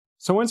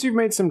So once you've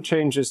made some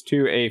changes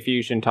to a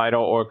Fusion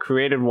title or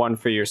created one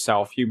for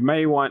yourself, you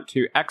may want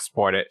to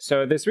export it.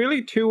 So there's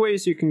really two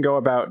ways you can go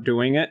about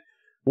doing it.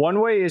 One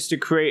way is to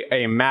create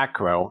a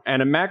macro,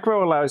 and a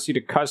macro allows you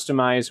to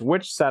customize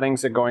which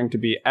settings are going to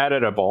be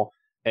editable.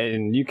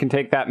 And you can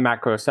take that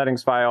macro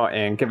settings file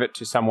and give it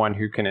to someone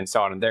who can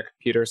install it on their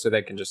computer so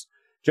they can just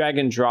drag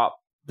and drop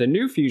the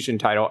new Fusion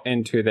title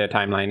into their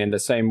timeline in the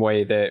same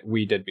way that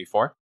we did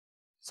before.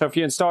 So if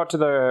you install it to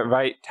the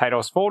right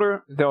titles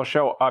folder, they'll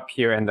show up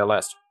here in the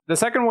list. The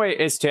second way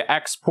is to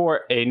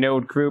export a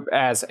node group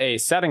as a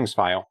settings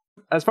file.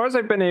 As far as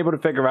I've been able to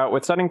figure out,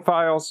 with setting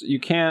files, you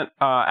can't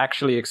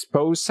actually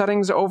expose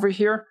settings over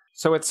here.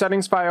 So with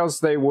settings files,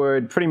 they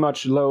would pretty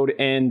much load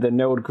in the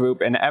node group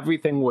and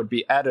everything would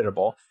be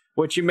editable,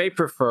 which you may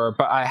prefer,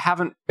 but I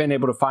haven't been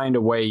able to find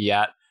a way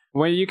yet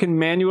where you can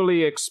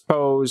manually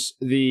expose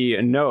the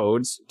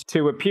nodes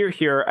to appear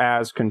here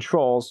as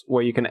controls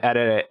where you can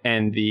edit it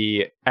in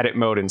the edit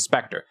mode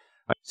inspector.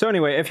 So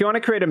anyway, if you want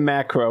to create a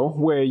macro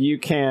where you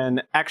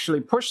can actually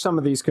push some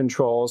of these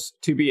controls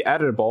to be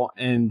editable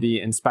in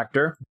the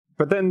inspector,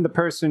 but then the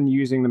person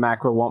using the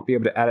macro won't be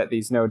able to edit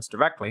these nodes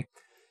directly,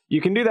 you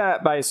can do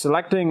that by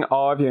selecting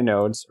all of your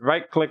nodes,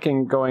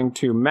 right-clicking, going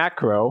to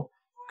Macro,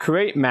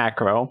 Create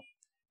Macro,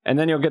 and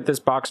then you'll get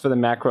this box for the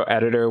macro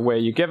editor where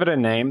you give it a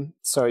name.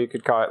 So you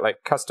could call it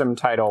like Custom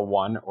Title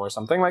 1 or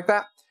something like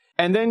that.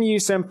 And then you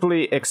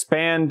simply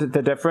expand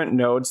the different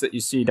nodes that you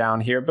see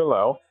down here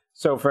below.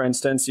 So for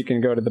instance, you can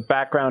go to the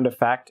background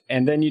effect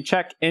and then you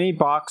check any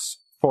box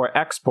for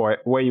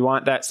export where you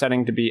want that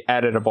setting to be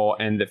editable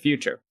in the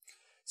future.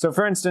 So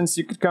for instance,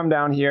 you could come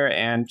down here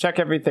and check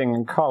everything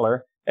in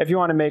color if you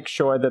want to make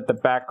sure that the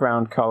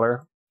background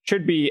color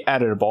should be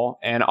editable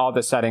and all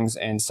the settings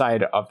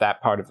inside of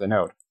that part of the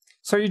node.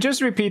 So you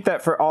just repeat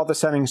that for all the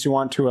settings you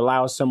want to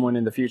allow someone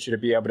in the future to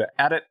be able to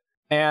edit.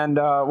 And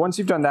once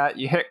you've done that,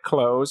 you hit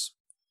close.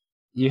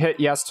 You hit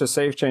yes to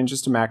save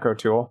changes to macro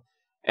tool.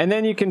 And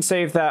then you can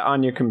save that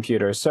on your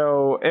computer.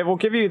 So it will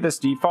give you this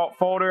default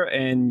folder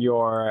in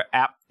your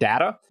app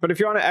data. But if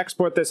you want to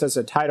export this as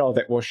a title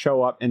that will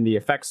show up in the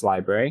effects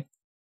library,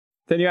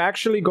 then you're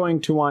actually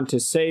going to want to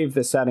save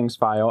the settings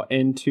file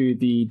into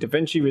the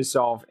DaVinci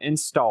Resolve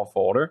install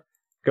folder.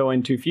 Go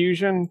into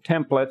Fusion,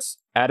 Templates,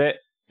 Edit,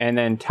 and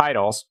then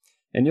Titles.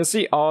 And you'll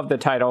see all of the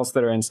titles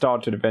that are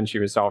installed to DaVinci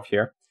Resolve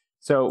here.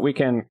 So we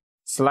can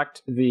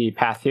select the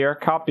path here,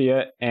 copy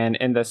it, and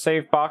in the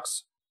save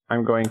box,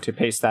 I'm going to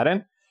paste that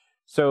in.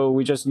 So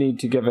we just need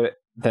to give it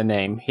the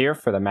name here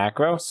for the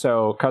macro.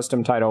 So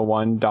custom title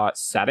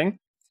 1.setting.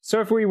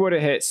 So if we were to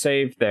hit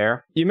save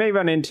there, you may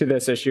run into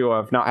this issue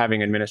of not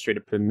having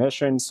administrative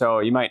permission. So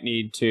you might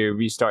need to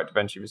restart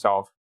DaVinci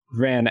Resolve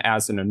ran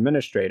as an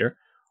administrator,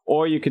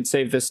 or you could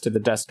save this to the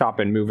desktop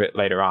and move it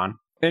later on.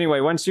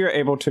 Anyway, once you're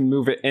able to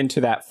move it into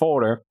that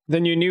folder,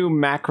 then your new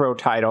macro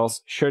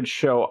titles should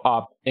show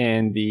up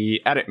in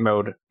the edit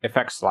mode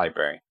effects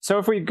library. So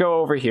if we go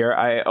over here,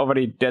 I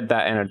already did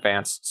that in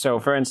advance. So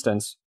for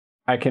instance,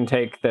 I can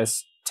take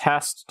this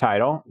test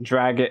title,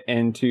 drag it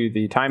into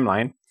the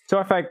timeline. So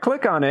if I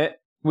click on it,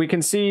 we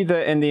can see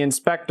that in the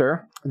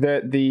inspector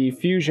that the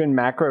Fusion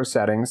macro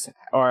settings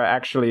are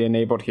actually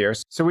enabled here.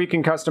 So we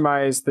can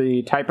customize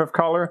the type of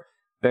color,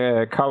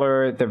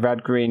 the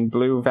red, green,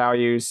 blue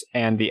values,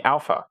 and the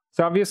alpha.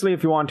 So obviously,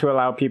 if you want to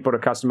allow people to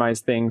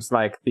customize things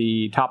like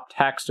the top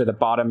text or the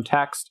bottom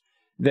text,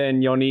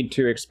 then you'll need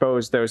to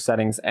expose those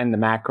settings in the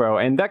macro,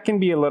 and that can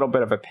be a little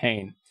bit of a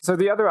pain. So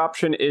the other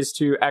option is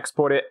to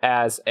export it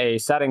as a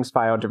settings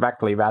file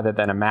directly rather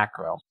than a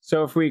macro.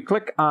 So if we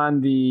click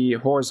on the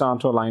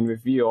horizontal line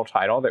reveal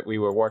title that we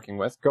were working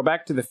with, go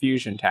back to the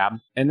Fusion tab,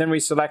 and then we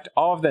select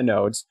all of the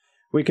nodes,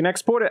 we can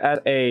export it as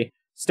a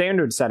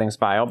standard settings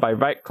file by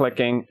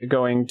right-clicking,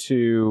 going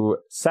to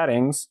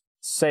Settings,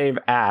 Save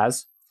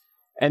As,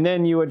 and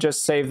then you would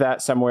just save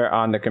that somewhere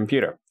on the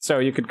computer. So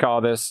you could call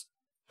this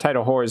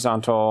title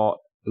horizontal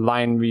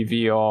line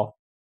reveal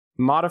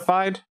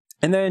modified.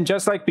 And then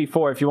just like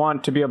before, if you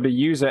want to be able to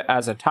use it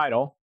as a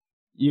title,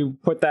 you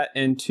put that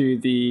into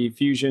the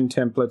Fusion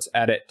Templates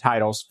Edit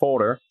Titles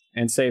folder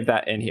and save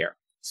that in here.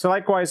 So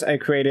likewise, I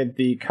created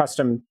the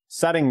custom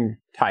setting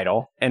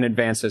title in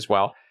advance as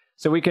well.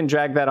 So we can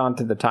drag that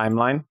onto the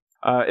timeline.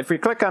 If we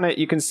click on it,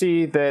 you can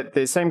see that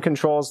the same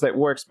controls that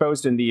were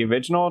exposed in the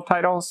original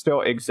title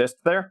still exist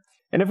there.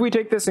 And if we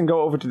take this and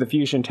go over to the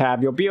Fusion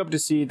tab, you'll be able to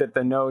see that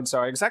the nodes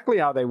are exactly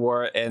how they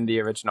were in the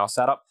original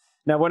setup.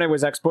 Now, when I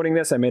was exporting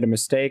this, I made a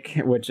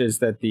mistake, which is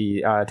that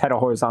the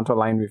title horizontal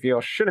line reveal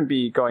shouldn't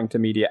be going to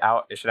media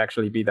out. It should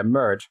actually be the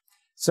merge.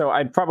 So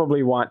I'd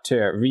probably want to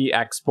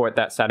re-export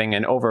that setting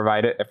and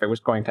override it if it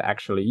was going to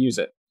actually use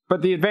it.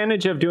 But the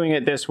advantage of doing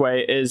it this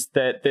way is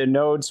that the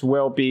nodes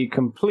will be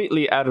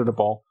completely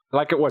editable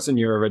like it was in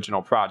your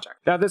original project.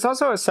 Now, there's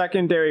also a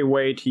secondary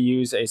way to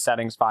use a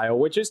settings file,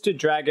 which is to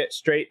drag it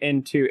straight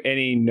into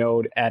any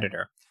node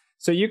editor.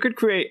 So you could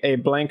create a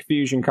blank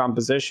Fusion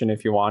composition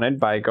if you wanted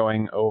by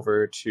going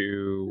over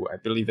to, I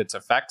believe it's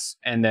Effects,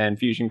 and then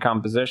Fusion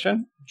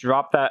Composition.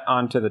 Drop that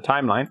onto the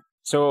timeline.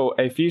 So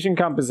a Fusion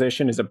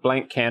composition is a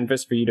blank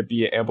canvas for you to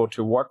be able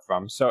to work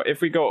from. So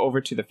if we go over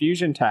to the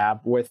Fusion tab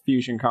with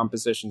Fusion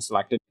composition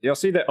selected, you'll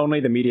see that only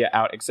the media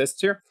out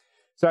exists here.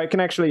 So I can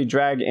actually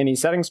drag any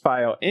settings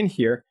file in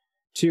here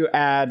to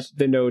add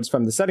the nodes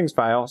from the settings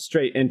file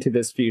straight into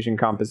this Fusion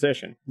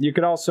composition. You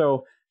could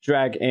also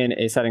drag in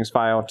a settings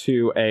file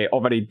to a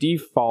already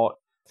default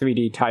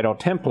 3D title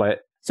template.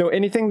 So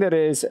anything that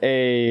is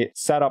a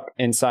setup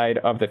inside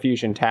of the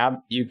Fusion tab,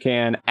 you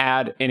can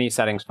add any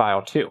settings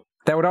file to.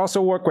 That would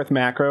also work with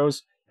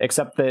macros,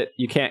 except that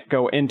you can't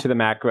go into the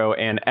macro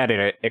and edit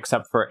it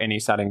except for any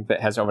setting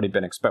that has already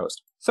been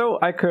exposed. So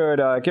I could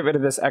get rid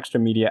of this extra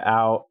media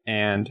out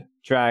and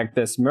drag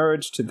this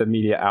merge to the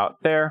media out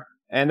there.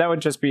 And that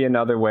would just be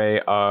another way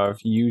of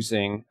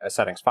using a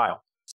settings file.